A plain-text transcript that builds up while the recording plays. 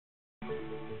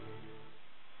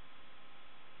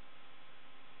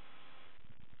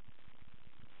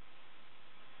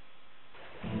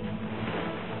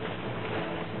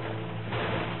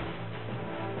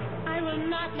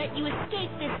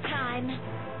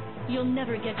You'll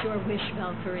never get your wish,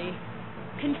 Valkyrie.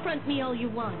 Confront me all you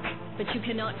want, but you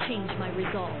cannot change my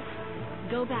resolve.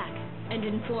 Go back and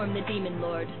inform the Demon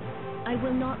Lord. I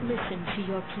will not listen to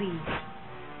your pleas.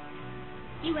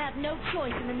 You have no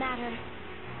choice in the matter.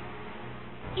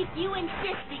 If you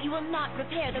insist that you will not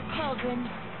repair the cauldron...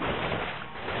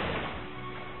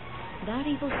 That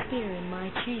evil spear and my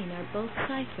chain are both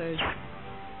ciphers.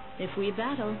 If we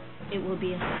battle, it will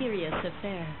be a serious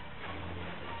affair.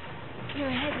 You're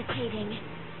hesitating.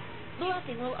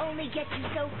 Bluffing will only get you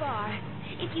so far.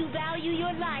 If you value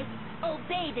your life,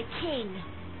 obey the king.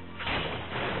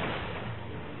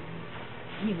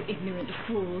 You ignorant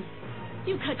fool.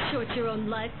 You cut short your own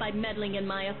life by meddling in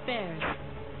my affairs.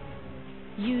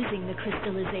 Using the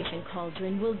crystallization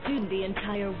cauldron will doom the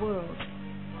entire world.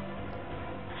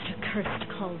 That accursed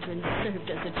cauldron served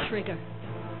as a trigger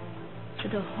to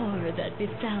the horror that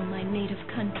befell my native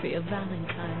country of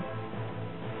Valentine.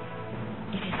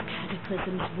 It is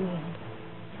Cataclysm's womb,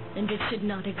 and it should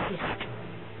not exist.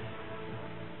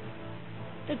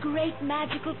 The great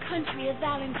magical country of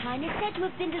Valentine is said to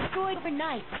have been destroyed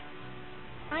overnight.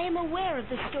 I am aware of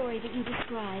the story that you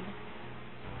describe.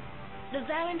 The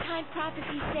Valentine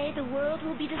prophecies say the world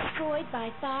will be destroyed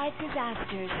by 5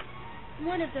 disasters.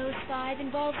 One of those 5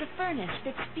 involves a furnace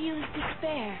that spews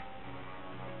despair.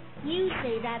 You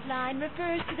say that line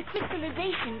refers to the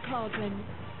crystallization cauldron.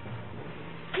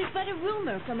 'Tis but a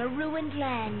rumor from a ruined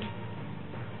land.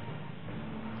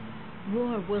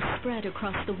 War will spread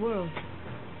across the world.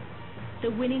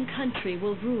 The winning country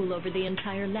will rule over the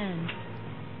entire land.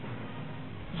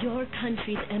 Your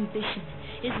country's ambition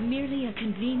is merely a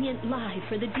convenient lie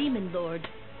for the Demon Lord.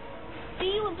 Do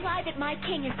you imply that my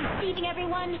king is deceiving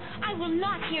everyone? I will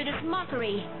not hear this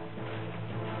mockery.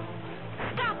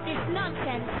 Stop this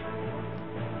nonsense.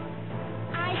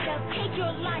 I shall take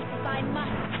your life if I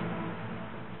must.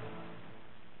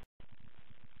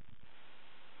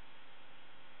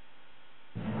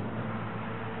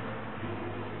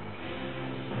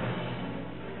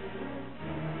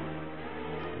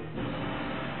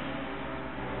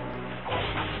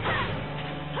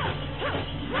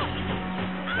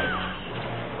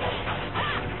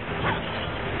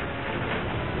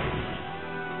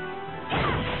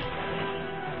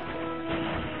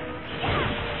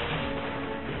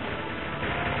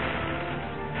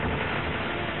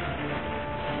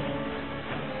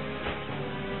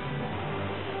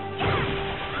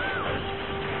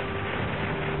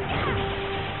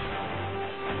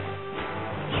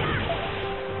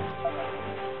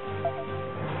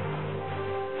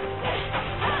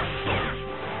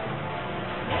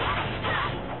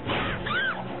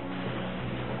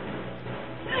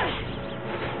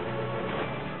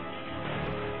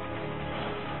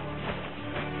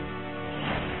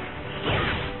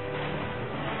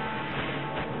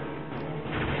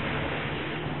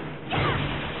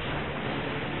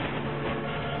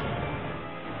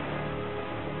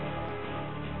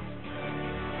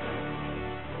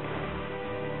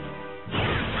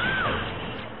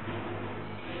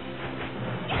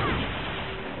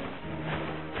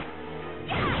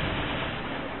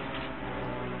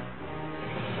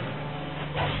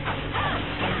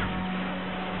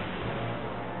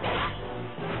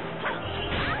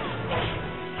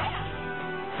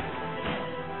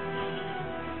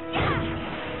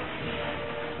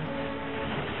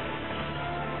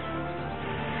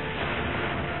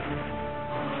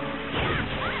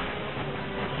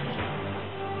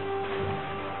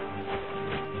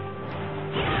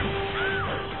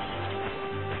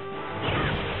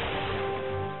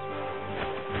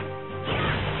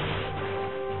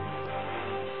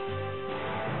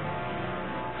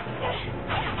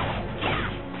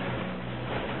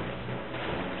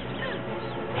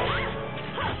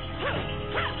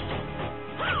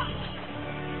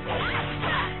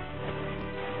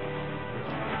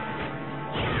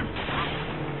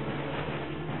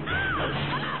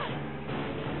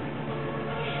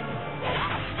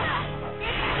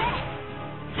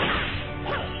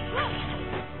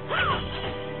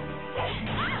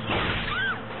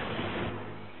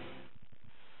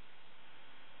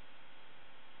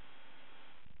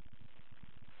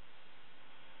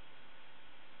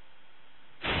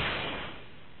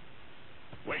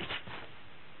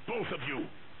 Both of you,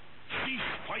 cease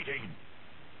fighting!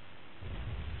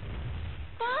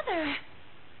 Father!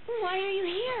 Why are you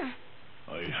here?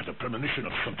 I had a premonition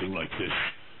of something like this,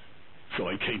 so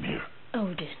I came here.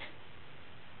 Odin.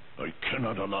 I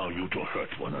cannot allow you to hurt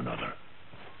one another.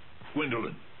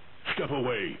 Gwendolyn, step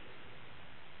away.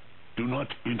 Do not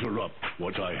interrupt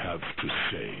what I have to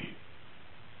say.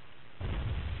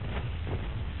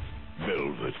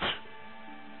 Velvet,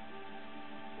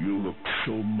 you look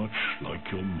so much like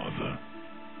your mother.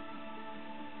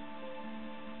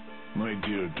 My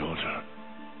dear daughter,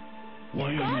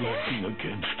 why are you acting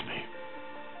against me?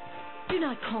 Do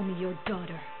not call me your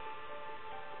daughter.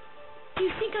 Do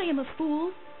you think I am a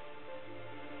fool?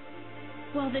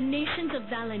 While the nations of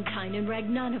Valentine and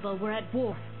Ragnarval were at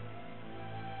war,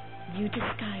 you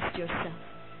disguised yourself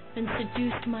and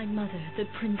seduced my mother, the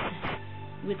princess,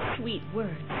 with sweet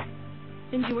words.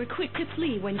 And you were quick to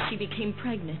flee when she became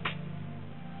pregnant.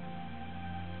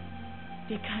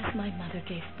 Because my mother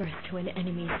gave birth to an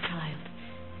enemy's child,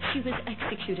 she was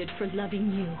executed for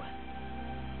loving you.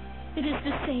 It is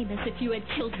the same as if you had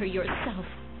killed her yourself.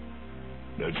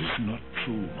 That is not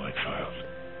true, my child.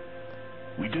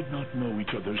 We did not know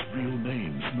each other's real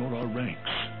names nor our ranks.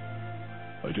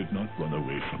 I did not run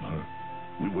away from her.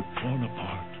 We were torn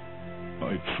apart.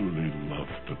 I truly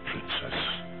loved the princess.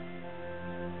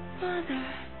 Mother.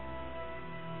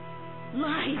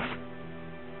 Lies!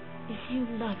 If you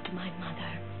loved my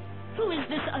mother, who is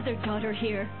this other daughter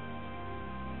here?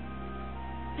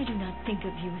 I do not think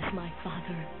of you as my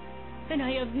father, and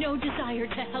I have no desire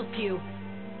to help you.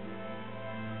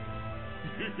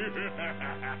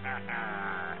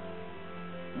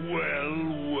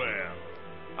 Well, well.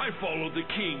 I followed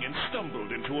the king and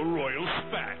stumbled into a royal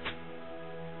spat.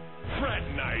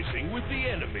 Fraternizing with the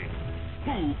enemy.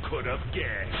 Who could have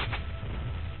guessed?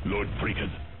 Lord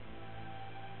Brigand.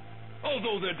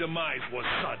 Although their demise was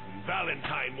sudden,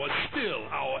 Valentine was still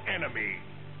our enemy.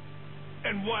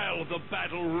 And while the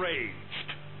battle raged,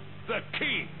 the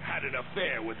king had an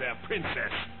affair with their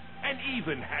princess, and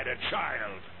even had a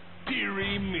child.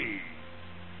 Dearie me,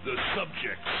 the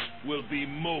subjects will be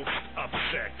most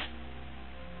upset.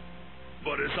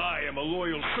 But as I am a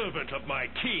loyal servant of my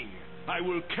king, I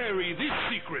will carry this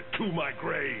secret to my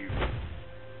grave.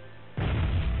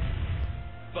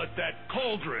 But that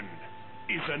cauldron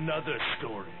is another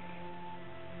story.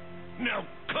 Now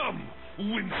come,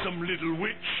 winsome little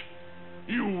witch.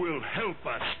 You will help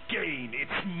us gain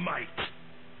its might.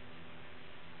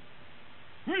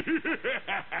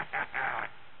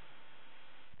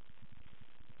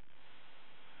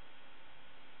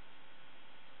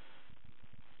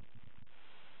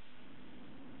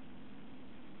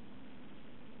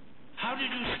 How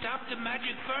did you stop the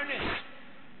magic furnace?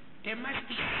 There must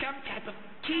be some type of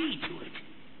key to it.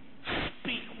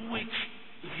 Speak, witch,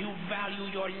 if you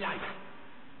value your life.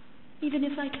 Even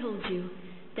if I told you,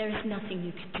 there is nothing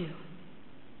you could do.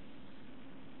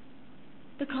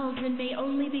 The cauldron may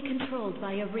only be controlled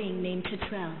by a ring named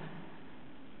Tetrel.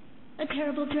 A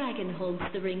terrible dragon holds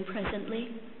the ring presently.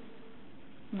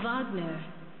 Wagner,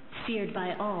 feared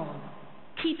by all,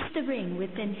 keeps the ring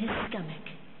within his stomach.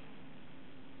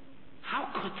 How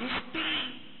could this be?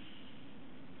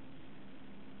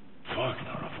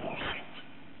 Wagner of all things.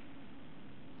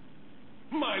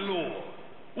 My lord,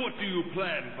 what do you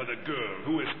plan for the girl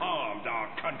who has harmed our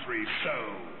country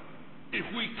so? If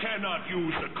we cannot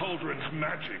use the cauldron's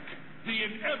magic, the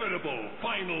inevitable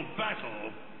final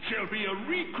battle shall be a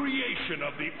recreation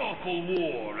of the awful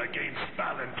war against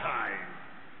Valentine.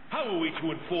 How are we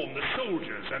to inform the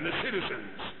soldiers and the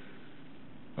citizens?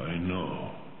 I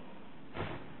know.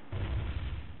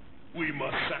 We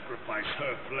must sacrifice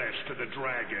her flesh to the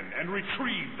dragon and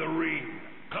retrieve the ring.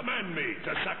 Command me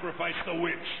to sacrifice the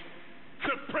witch.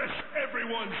 Suppress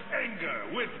everyone's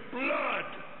anger with blood.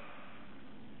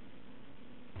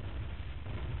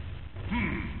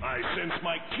 I sense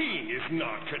my king is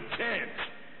not content.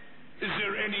 Is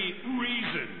there any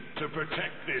reason to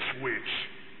protect this witch?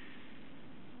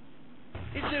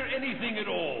 Is there anything at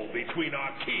all between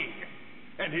our king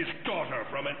and his daughter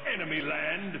from an enemy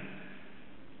land?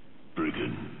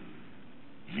 Brigand,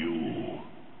 you...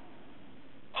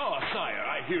 Ah, sire,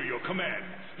 I hear your command.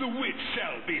 The witch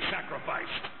shall be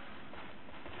sacrificed.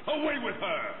 Away with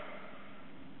her!